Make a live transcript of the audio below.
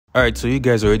Alright, so you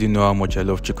guys already know how much I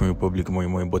love Chicken Republic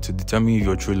Moin, but to determine if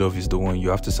your true love is the one, you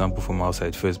have to sample from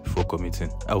outside first before committing.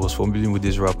 I was fumbling with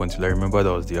this rap until I remembered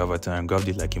that was the avatar and grabbed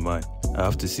it like a man. I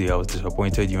have to say, I was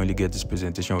disappointed you only get this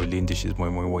presentation with lean dishes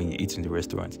Moin when you eat in the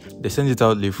restaurant. They send it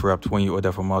out leaf wrapped when you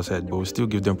order from outside, but we still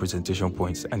give them presentation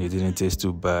points and it didn't taste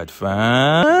too bad,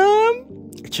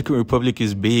 fam. Chicken Republic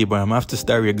is babe, but I'm gonna have to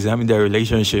start re-examining their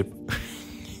relationship.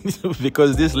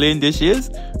 Because this lean dishes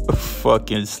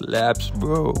fucking slaps,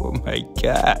 bro. Oh my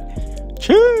god.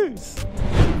 Cheers.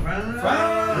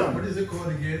 What is it called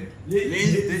again? Lean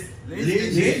dishes.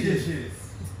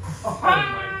 Oh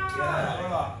my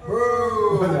god.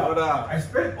 Bro. What up? I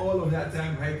spent all of that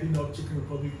time hyping up Chicken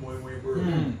Republic Moin, bro.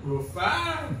 Bro,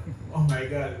 fam. Oh my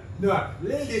god. No,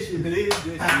 lean dishes. Lean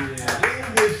dishes.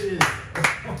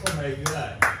 Oh my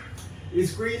god.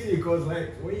 It's crazy because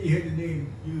like when you hear the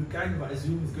name, you kind of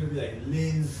assume it's gonna be like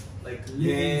Lynn's,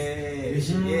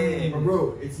 yeah. But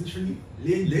bro, it's literally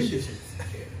Lynn dishes.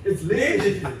 It's Lynn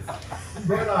dishes,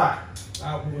 brother.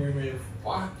 That man,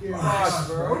 fucking hard,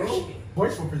 bro.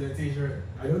 Points for presentation.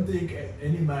 I don't think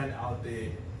any man out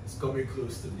there is coming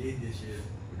close to Lynn dishes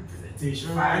with the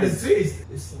presentation and the taste.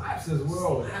 It slaps as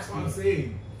well. That's what I'm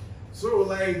saying. So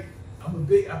like. I'm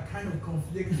kind of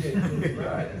conflicted.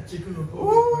 That Chicken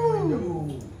Republic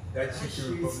window. That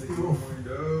Chicken Republic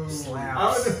window.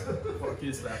 Slaps.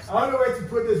 Fucking slaps. I don't know where to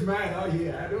put this man out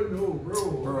here. I don't know, bro.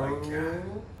 Oh my god.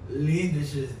 Lean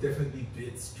dishes definitely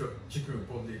beats Chicken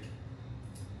Republic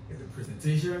in the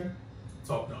presentation.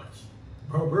 Top notch.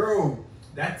 Bro,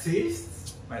 that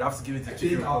taste. Might have to give it to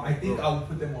Chicken Republic. I think I will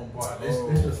put them on par. Let's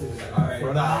just leave it like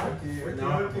that.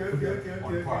 Okay.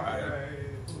 On par.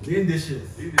 Lean dishes.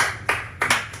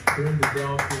 Bring the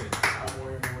down thing.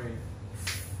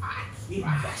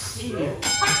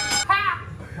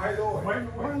 My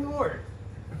lord.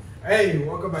 Hey,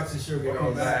 welcome back to the show, guys.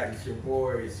 Welcome back. It's your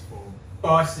boys from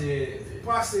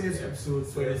Bussin. Episode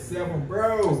 27,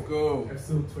 bro. Let's go.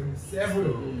 Episode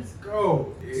 27. Let's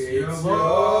go. It's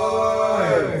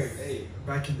boys. Hey,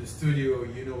 back in the studio,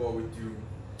 you know what we do.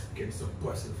 Get some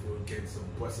Bussin food, get some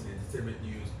Bussin entertainment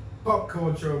news, pop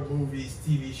culture, movies,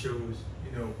 TV shows,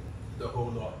 you know, the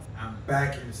whole lot. I'm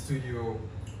back in the studio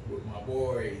with my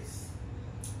boys.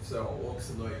 So walks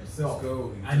a lot himself.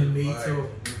 Animator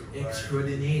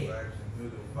extraordinaire.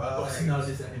 Busting out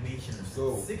this animation.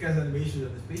 So sick as animation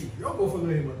on this page. Y'all go follow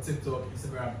him on TikTok,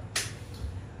 Instagram.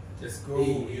 Let's go.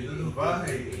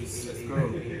 Let's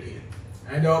go.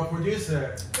 And our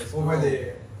producer over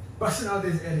there busting out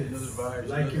this edits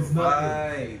like it's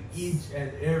not each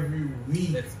and every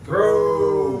week. Let's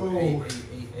go.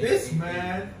 This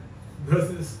man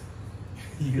doesn't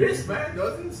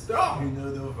stop. You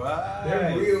know the vibe.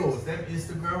 Them reels, them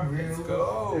Instagram reels, Let's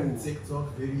go. them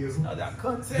TikTok videos. Now that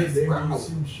content, them bro.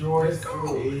 YouTube shorts. Let's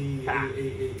go.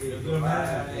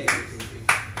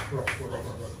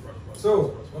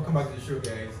 So, welcome back to the show,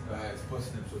 guys. It's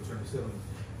Bussin episode 27.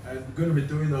 And we're going to be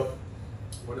doing up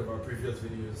one of our previous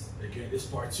videos. Again, it's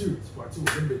part 2. We're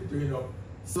going to be doing up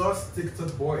Sauce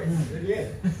TikTok boys.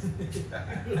 Again.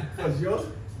 Because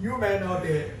you man out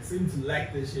there seem to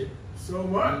like this shit so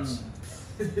much.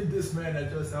 This man are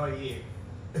just out here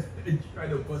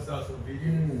trying to bust out some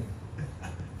videos.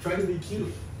 Trying to be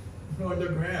cute on the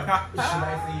gram. Should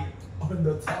I say on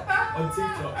the top on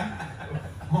TikTok?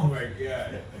 Oh my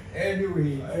god.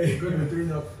 Anyway, we're going to be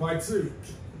doing up part 2.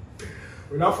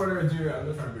 Without further ado, I'm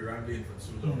not trying to be rambling for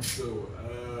too long. So,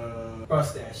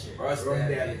 bust that shit. Bust Run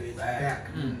that bitch back.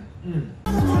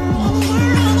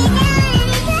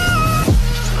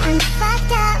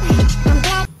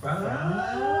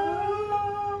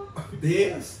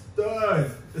 They're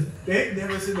stunned. They've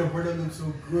never seen a brother look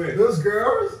so good. Those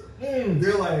girls,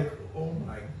 they're like, oh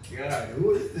my god,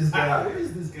 who is this guy? Who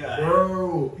is this guy?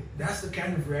 Bro, that's the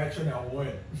kind of reaction I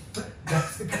want.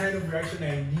 That's the kind of reaction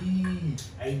I need.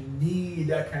 I need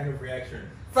that kind of reaction.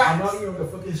 Facts. I'm out here on the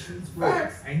fucking streets, bro.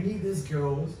 Facts. I need these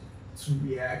girls to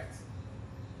react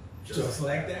just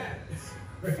like that.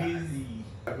 Crazy.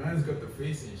 That man's got the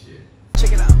face and shit.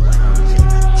 Check it out, bro.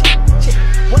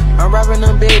 I'm rapping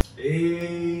them big.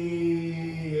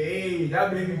 Hey,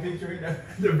 that baby picture,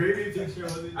 the baby picture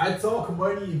was it? I talk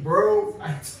money, bro.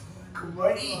 I talk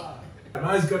money.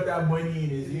 Man's got that money in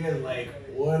his ear, like,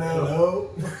 what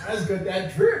up? Man's got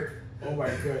that drip. Oh my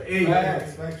god. Hey,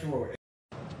 factual.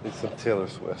 It's some Taylor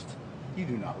Swift. You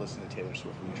do not listen to Taylor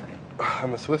Swift when you train.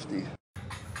 I'm a Swiftie.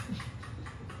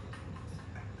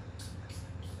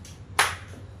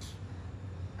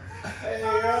 Hey, yo,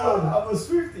 I'm a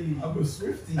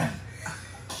Swiftie.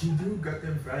 She do got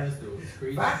them fans though. It's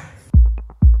crazy.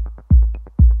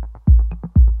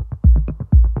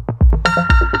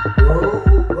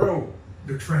 Bro,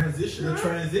 The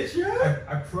transition.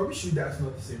 I promise you that's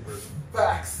not the same person.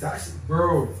 Facts.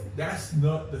 That's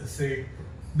not the same.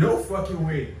 No fucking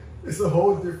way. It's a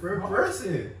whole different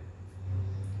person.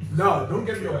 No, don't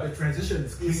get me wrong. The transition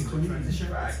is clean. The transition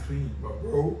is clean, but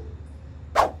bro,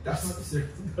 that's not the same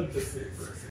person.